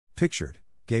Pictured,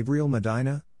 Gabriel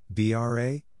Medina,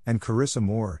 BRA, and Carissa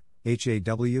Moore,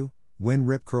 HAW, win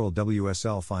Rip Curl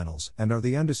WSL Finals and are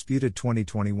the undisputed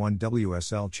 2021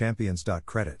 WSL champions.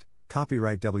 Credit,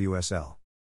 copyright WSL.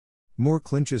 Moore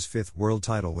clinches 5th world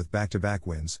title with back-to-back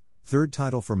wins, 3rd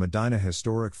title for Medina.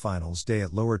 Historic finals day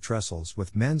at Lower Trestles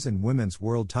with men's and women's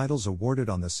world titles awarded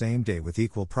on the same day with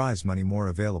equal prize money. More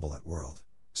available at World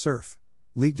Surf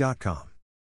League.com.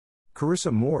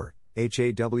 Carissa Moore,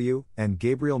 HAW, and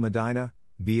Gabriel Medina,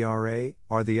 BRA,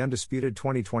 are the undisputed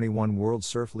 2021 World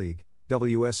Surf League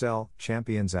WSL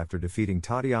champions after defeating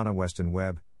Tatiana Weston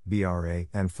Webb, BRA,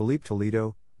 and Filipe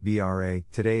Toledo, BRA,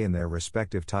 today in their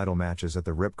respective title matches at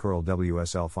the Rip Curl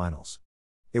WSL Finals.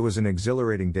 It was an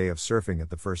exhilarating day of surfing at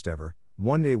the first ever,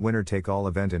 one-day winner-take-all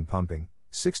event in pumping,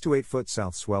 6 to 8 foot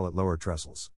south swell at Lower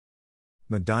Trestles.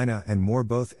 Medina and Moore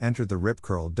both entered the Rip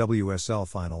Curl WSL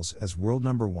Finals as world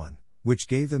number 1, which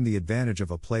gave them the advantage of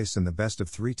a place in the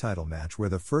best-of-3 title match where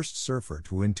the first surfer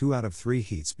to win 2 out of 3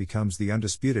 heats becomes the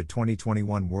undisputed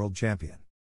 2021 world champion.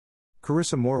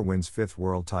 Carissa Moore wins 5th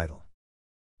world title.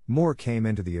 Moore came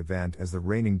into the event as the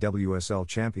reigning WSL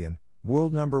champion,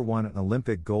 world number 1 and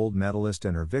Olympic gold medalist,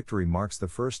 and her victory marks the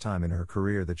first time in her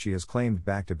career that she has claimed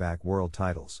back-to-back world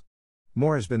titles.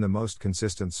 Moore has been the most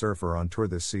consistent surfer on tour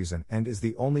this season and is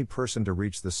the only person to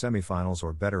reach the semifinals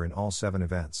or better in all 7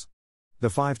 events. The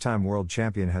 5-time world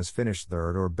champion has finished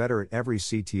 3rd or better at every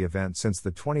CT event since the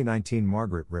 2019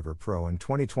 Margaret River Pro, and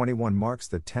 2021 marks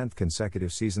the 10th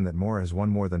consecutive season that Moore has won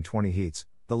more than 20 heats,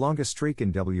 the longest streak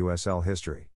in WSL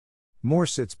history. Moore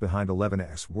sits behind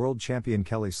 11x world champion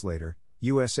Kelly Slater,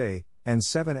 USA, and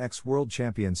 7x world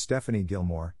champion Stephanie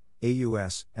Gilmore,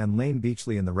 AUS, and Lane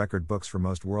Beachley in the record books for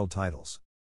most world titles.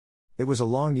 "It was a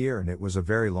long year and it was a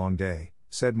very long day,"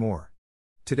 said Moore.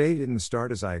 "Today didn't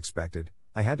start as I expected.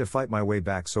 I had to fight my way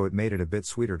back, so it made it a bit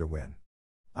sweeter to win.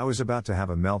 I was about to have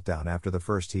a meltdown after the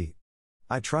first heat.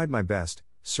 I tried my best,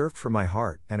 surfed from my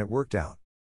heart, and it worked out.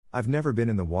 I've never been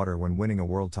in the water when winning a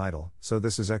world title, so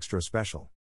this is extra special.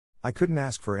 I couldn't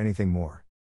ask for anything more."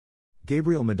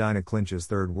 Gabriel Medina clinches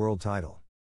 3rd world title.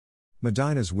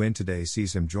 Medina's win today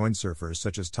sees him join surfers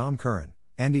such as Tom Curran,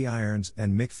 Andy Irons,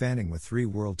 and Mick Fanning with 3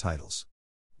 world titles.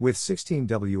 With 16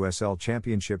 WSL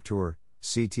Championship Tour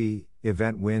 (CT)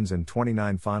 event wins and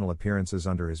 29 final appearances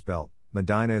under his belt,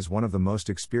 Medina is one of the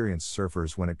most experienced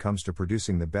surfers when it comes to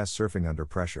producing the best surfing under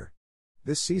pressure.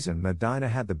 This season Medina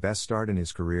had the best start in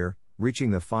his career, reaching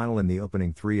the final in the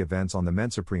opening 3 events on the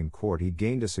men's Supreme Court. He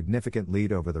gained a significant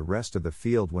lead over the rest of the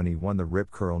field when he won the Rip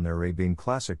Curl Narrabeen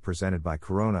Classic presented by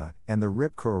Corona, and the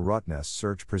Rip Curl Rottnest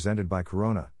Search presented by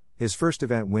Corona, his first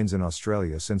event wins in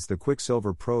Australia since the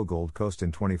Quicksilver Pro Gold Coast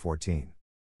in 2014.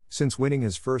 Since winning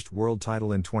his first world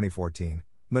title in 2014,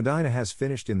 Medina has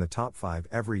finished in the top 5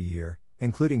 every year,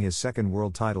 including his second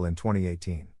world title in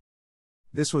 2018.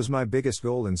 "This was my biggest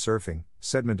goal in surfing,"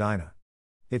 said Medina.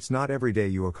 "It's not every day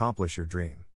you accomplish your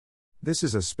dream. This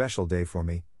is a special day for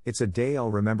me. It's a day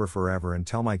I'll remember forever and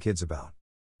tell my kids about.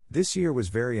 This year was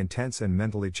very intense and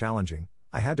mentally challenging.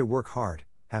 I had to work hard,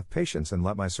 have patience, and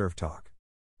let my surf talk.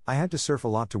 I had to surf a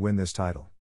lot to win this title."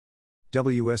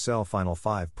 WSL Final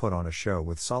 5 put on a show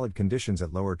with solid conditions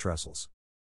at Lower Trestles.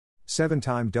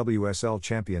 7-time WSL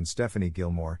champion Stephanie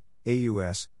Gilmore,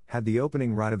 AUS, had the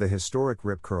opening ride of the historic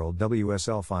Rip Curl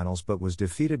WSL Finals but was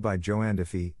defeated by Joanne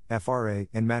Defee, FRA,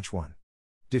 in Match 1.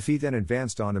 Defee then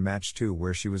advanced on to Match 2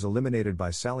 where she was eliminated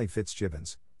by Sally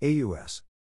Fitzgibbons, AUS.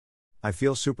 "I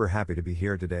feel super happy to be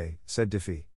here today," said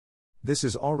Defee. "This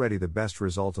is already the best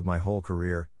result of my whole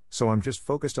career, so I'm just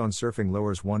focused on surfing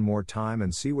lowers one more time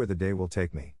and see where the day will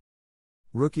take me."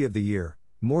 Rookie of the Year,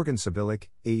 Morgan Sabilik,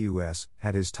 AUS,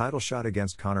 had his title shot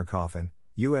against Connor Coffin,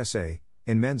 USA,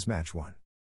 in men's Match 1.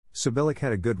 Sabilik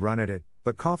had a good run at it,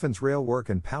 but Coffin's rail work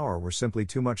and power were simply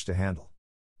too much to handle.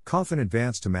 Coffin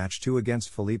advanced to Match 2 against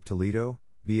Filipe Toledo,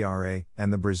 BRA,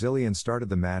 and the Brazilian started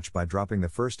the match by dropping the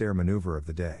first air maneuver of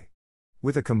the day.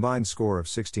 With a combined score of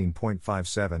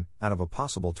 16.57, out of a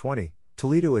possible 20,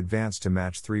 Toledo advanced to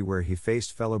Match 3 where he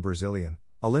faced fellow Brazilian,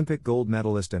 Olympic gold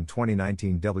medalist and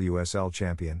 2019 WSL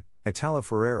champion, Italo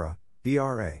Ferreira,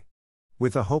 BRA.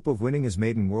 With the hope of winning his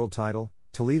maiden world title,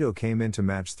 Toledo came into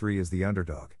Match 3 as the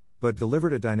underdog, but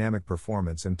delivered a dynamic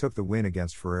performance and took the win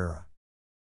against Ferreira.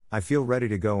 "I feel ready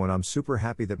to go and I'm super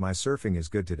happy that my surfing is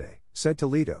good today," said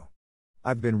Toledo.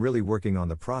 "I've been really working on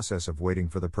the process of waiting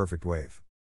for the perfect wave.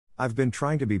 I've been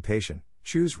trying to be patient,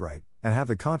 choose right, and have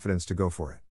the confidence to go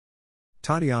for it."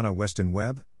 Tatiana Weston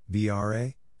Webb,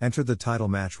 BRA, entered the title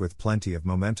match with plenty of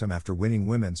momentum after winning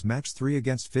women's Match 3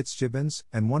 against Fitzgibbons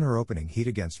and won her opening heat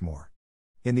against Moore.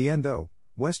 In the end though,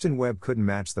 Weston Webb couldn't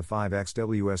match the 5x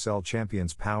WSL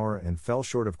champion's power and fell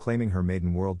short of claiming her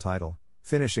maiden world title,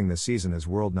 finishing the season as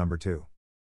world number 2.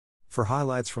 For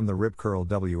highlights from the Rip Curl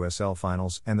WSL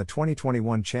Finals and the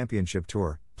 2021 Championship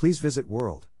Tour, please visit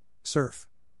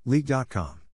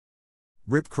WorldSurfLeague.com.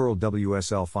 Rip Curl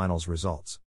WSL Finals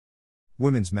results.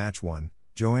 Women's Match 1,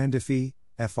 Joanne Defee,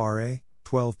 FRA,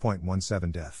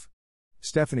 12.17 def.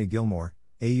 Stephanie Gilmore,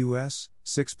 AUS,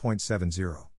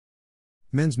 6.70.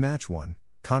 Men's Match 1,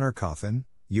 Connor Coffin,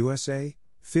 USA,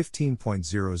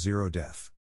 15.00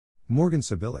 def. Morgan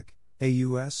Sabilik,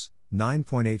 AUS,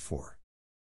 9.84.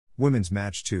 Women's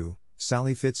Match 2,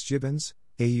 Sally Fitzgibbons,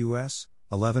 AUS,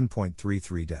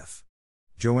 11.33 def.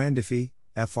 Joanne Defee,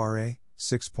 FRA,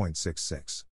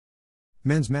 6.66.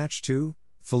 Men's Match 2,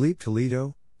 Philippe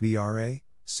Toledo, BRA,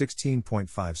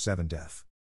 16.57 def.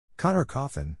 Connor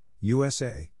Coffin,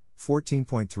 USA,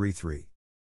 14.33.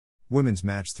 Women's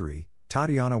Match 3,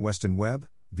 Tatiana Weston Webb,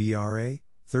 BRA,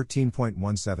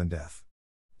 13.17 def.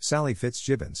 Sally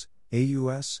Fitzgibbons,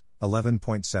 AUS,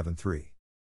 11.73.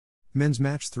 Men's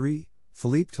Match 3,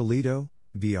 Philippe Toledo,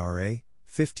 BRA,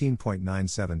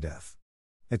 15.97 def.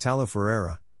 Italo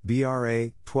Ferreira,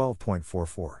 BRA,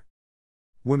 12.44.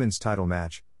 Women's Title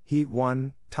Match, Heat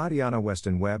 1, Tatiana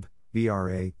Weston Webb,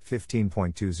 BRA,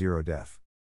 15.20 def.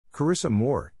 Carissa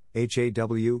Moore,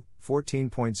 HAW,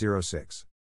 14.06.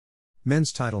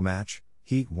 Men's Title Match,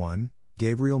 Heat 1,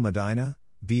 Gabriel Medina,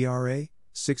 BRA,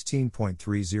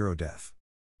 16.30 def.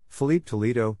 Philippe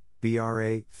Toledo,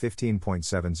 BRA,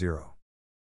 15.70.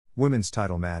 Women's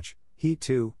Title Match, Heat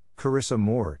 2, Carissa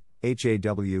Moore,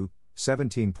 HAW,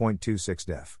 17.26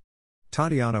 def.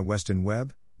 Tatiana Weston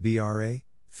Webb, BRA,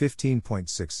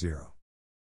 15.60.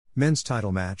 Men's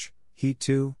Title Match, Heat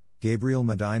 2, Gabriel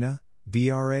Medina,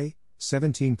 BRA,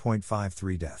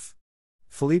 17.53 def.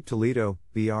 Philippe Toledo,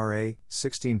 BRA,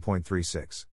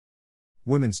 16.36.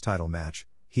 Women's Title Match,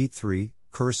 Heat 3,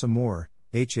 Carissa Moore,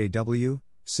 HAW,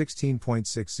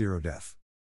 16.60 def.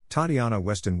 Tatiana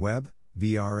Weston Webb,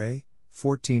 BRA,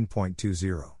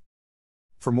 14.20.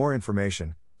 For more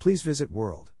information, please visit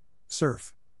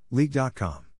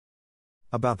WorldSurfLeague.com.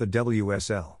 About the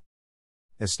WSL.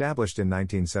 Established in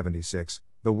 1976,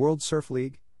 the World Surf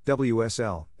League,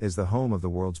 WSL, is the home of the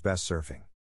world's best surfing.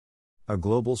 A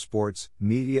global sports,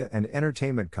 media, and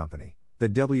entertainment company, the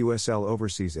WSL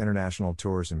oversees international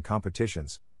tours and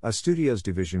competitions, a studios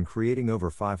division creating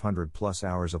over 500+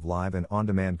 hours of live and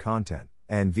on-demand content,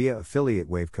 and via affiliate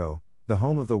Waveco, the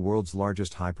home of the world's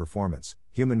largest high-performance,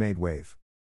 human-made wave.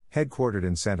 Headquartered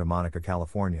in Santa Monica,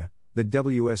 California, the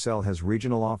WSL has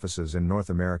regional offices in North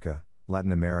America,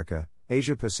 Latin America,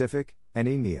 Asia Pacific, and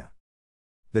EMEA.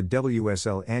 The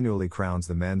WSL annually crowns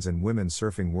the men's and women's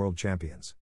surfing world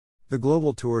champions. The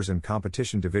Global Tours and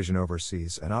Competition Division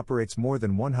oversees and operates more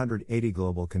than 180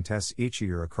 global contests each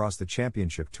year across the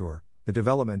Championship Tour, the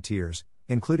development tiers,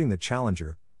 including the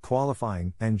Challenger,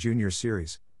 Qualifying, and Junior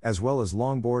Series, as well as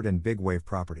longboard and big wave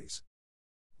properties.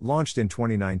 Launched in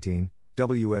 2019,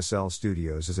 WSL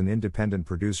Studios is an independent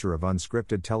producer of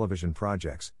unscripted television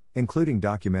projects, including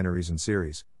documentaries and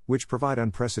series, which provide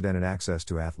unprecedented access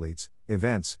to athletes,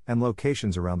 events, and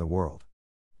locations around the world.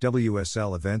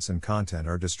 WSL events and content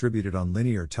are distributed on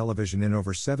linear television in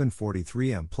over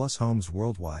 743M plus homes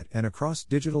worldwide and across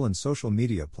digital and social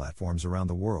media platforms around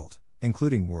the world,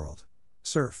 including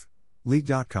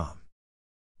WorldSurfLeague.com.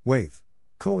 Wave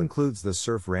Co includes the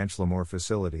Surf Ranch Lemoore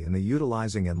facility and the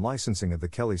utilizing and licensing of the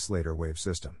Kelly Slater Wave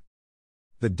system.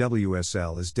 The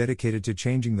WSL is dedicated to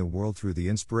changing the world through the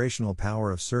inspirational power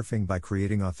of surfing by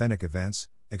creating authentic events,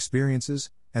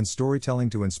 experiences, and storytelling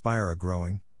to inspire a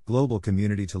growing, global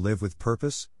community to live with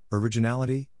purpose,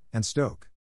 originality, and stoke.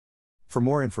 For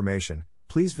more information,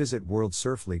 please visit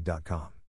WorldSurfLeague.com.